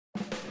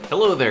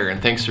Hello there, and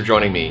thanks for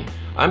joining me.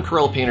 I'm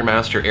Corel Painter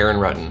Master Aaron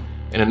Rutten,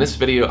 and in this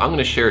video I'm going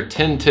to share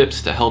 10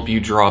 tips to help you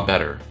draw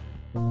better.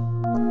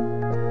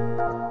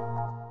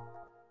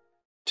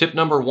 Tip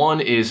number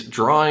 1 is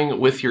drawing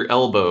with your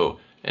elbow.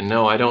 And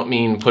no, I don't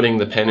mean putting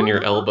the pen in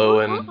your elbow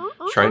and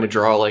trying to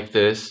draw like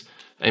this.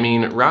 I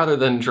mean, rather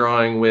than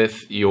drawing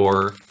with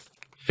your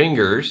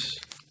fingers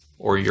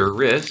or your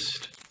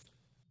wrist,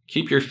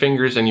 keep your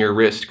fingers and your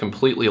wrist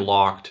completely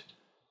locked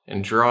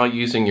and draw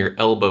using your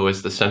elbow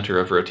as the center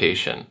of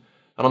rotation.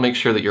 That'll make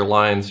sure that your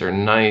lines are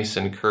nice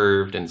and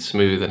curved and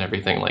smooth and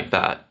everything like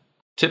that.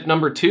 Tip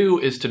number 2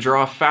 is to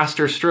draw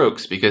faster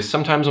strokes, because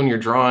sometimes when you're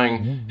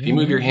drawing, if you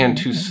move your hand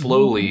too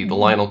slowly, the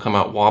line will come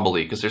out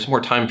wobbly because there's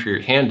more time for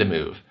your hand to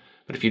move.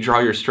 But if you draw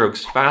your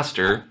strokes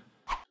faster,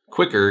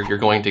 quicker, you're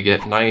going to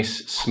get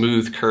nice,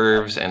 smooth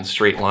curves and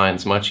straight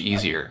lines much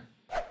easier.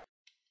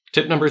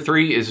 Tip number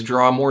 3 is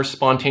draw more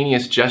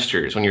spontaneous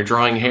gestures. When you're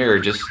drawing hair,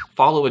 just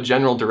follow a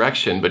general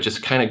direction, but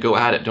just kind of go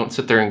at it. Don't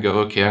sit there and go,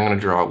 okay, I'm going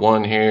to draw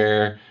one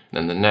hair, and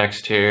then the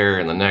next hair,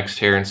 and the next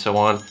hair, and so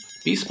on.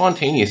 Be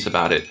spontaneous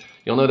about it.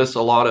 You'll notice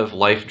a lot of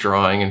life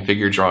drawing and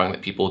figure drawing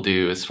that people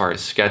do as far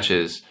as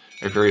sketches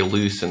are very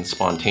loose and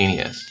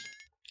spontaneous.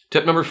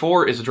 Tip number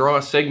 4 is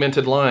draw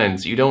segmented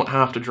lines. You don't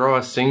have to draw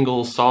a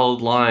single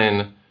solid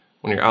line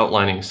when you're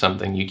outlining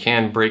something. You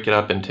can break it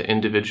up into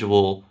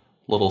individual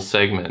little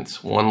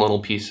segments, one little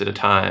piece at a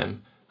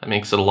time. That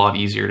makes it a lot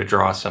easier to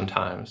draw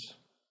sometimes.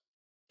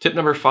 Tip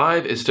number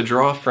 5 is to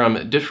draw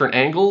from different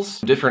angles.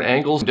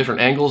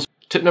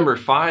 Tip number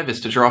 5 is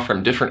to draw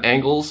from different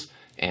angles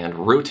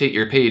and rotate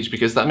your page,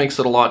 because that makes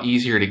it a lot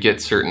easier to get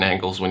certain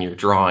angles when you're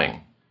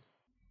drawing.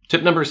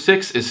 Tip number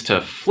 6 is to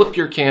flip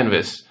your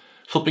canvas.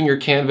 Flipping your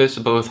canvas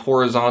both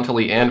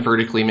horizontally and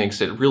vertically makes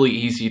it really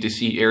easy to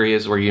see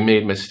areas where you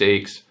made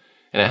mistakes,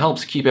 and it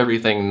helps keep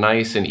everything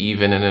nice and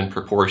even and in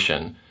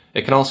proportion.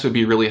 It can also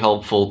be really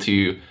helpful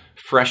to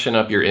freshen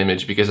up your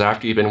image, because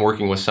after you've been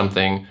working with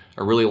something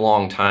a really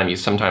long time, you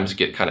sometimes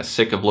get kind of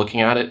sick of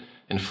looking at it,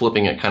 and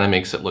flipping it kind of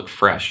makes it look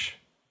fresh.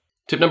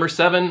 Tip number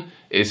 7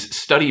 is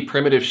study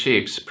primitive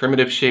shapes.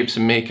 Primitive shapes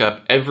make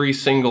up every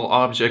single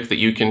object that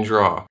you can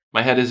draw.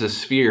 My head is a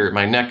sphere,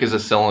 my neck is a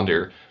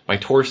cylinder, my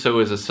torso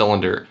is a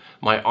cylinder,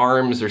 my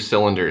arms are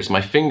cylinders,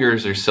 my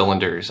fingers are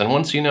cylinders, and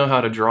once you know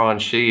how to draw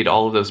and shade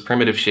all of those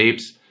primitive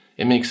shapes,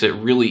 it makes it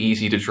really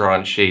easy to draw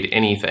and shade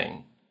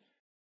anything.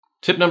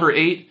 Tip number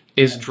 8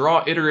 is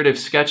draw iterative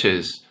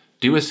sketches.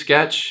 Do a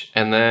sketch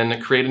and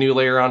then create a new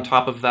layer on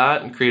top of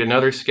that and create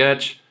another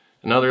sketch,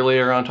 another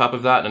layer on top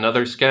of that, and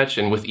another sketch,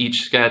 and with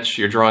each sketch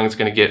your drawing is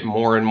going to get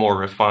more and more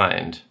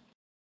refined.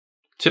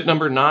 Tip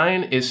number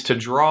 9 is to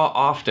draw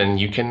often.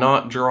 You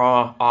cannot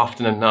draw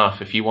often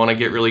enough. If you want to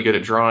get really good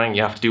at drawing,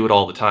 you have to do it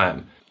all the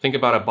time. Think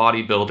about a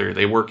bodybuilder.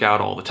 They work out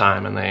all the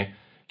time and they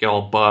get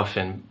all buff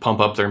and pump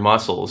up their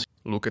muscles.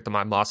 Look at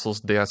my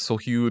muscles, they are so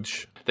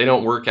huge. They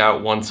don't work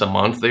out once a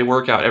month, they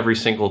work out every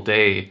single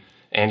day.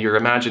 And your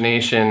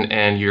imagination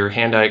and your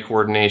hand-eye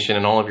coordination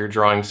and all of your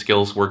drawing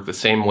skills work the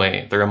same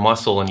way. They're a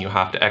muscle and you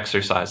have to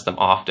exercise them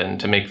often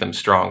to make them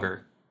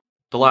stronger.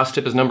 The last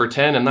tip is number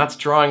 10, and that's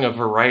drawing a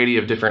variety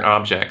of different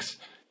objects.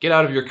 Get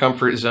out of your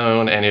comfort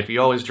zone, and if you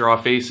always draw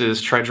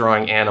faces, try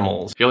drawing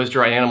animals. If you always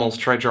draw animals,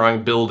 try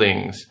drawing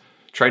buildings.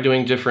 Try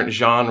doing different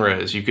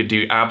genres. You could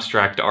do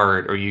abstract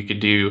art, or you could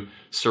do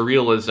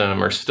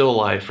surrealism, or still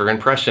life, or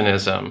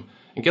impressionism.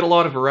 And get a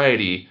lot of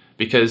variety,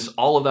 because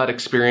all of that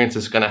experience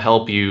is going to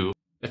help you.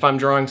 If I'm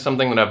drawing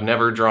something that I've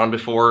never drawn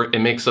before, it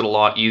makes it a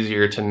lot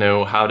easier to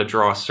know how to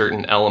draw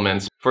certain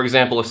elements. For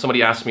example, if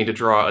somebody asked me to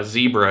draw a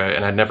zebra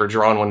and I'd never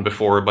drawn one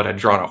before, but I'd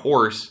drawn a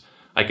horse,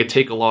 I could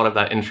take a lot of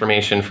that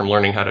information from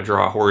learning how to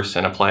draw a horse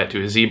and apply it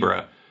to a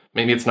zebra.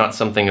 Maybe it's not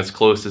something as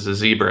close as a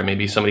zebra.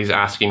 Maybe somebody's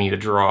asking me to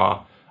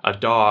draw a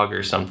dog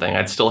or something.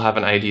 I'd still have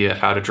an idea of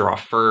how to draw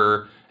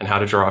fur and how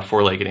to draw a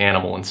four-legged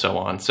animal and so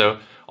on. So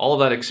all of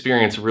that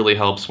experience really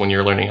helps when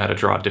you're learning how to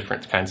draw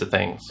different kinds of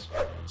things.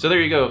 So there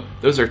you go.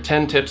 Those are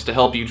 10 tips to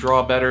help you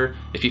draw better.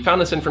 If you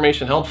found this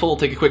information helpful,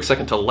 take a quick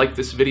second to like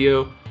this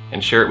video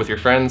and share it with your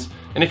friends.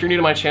 And if you're new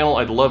to my channel,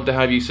 I'd love to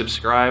have you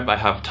subscribe. I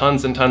have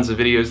tons and tons of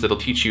videos that'll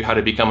teach you how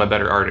to become a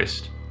better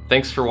artist.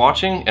 Thanks for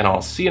watching, and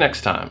I'll see you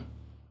next time.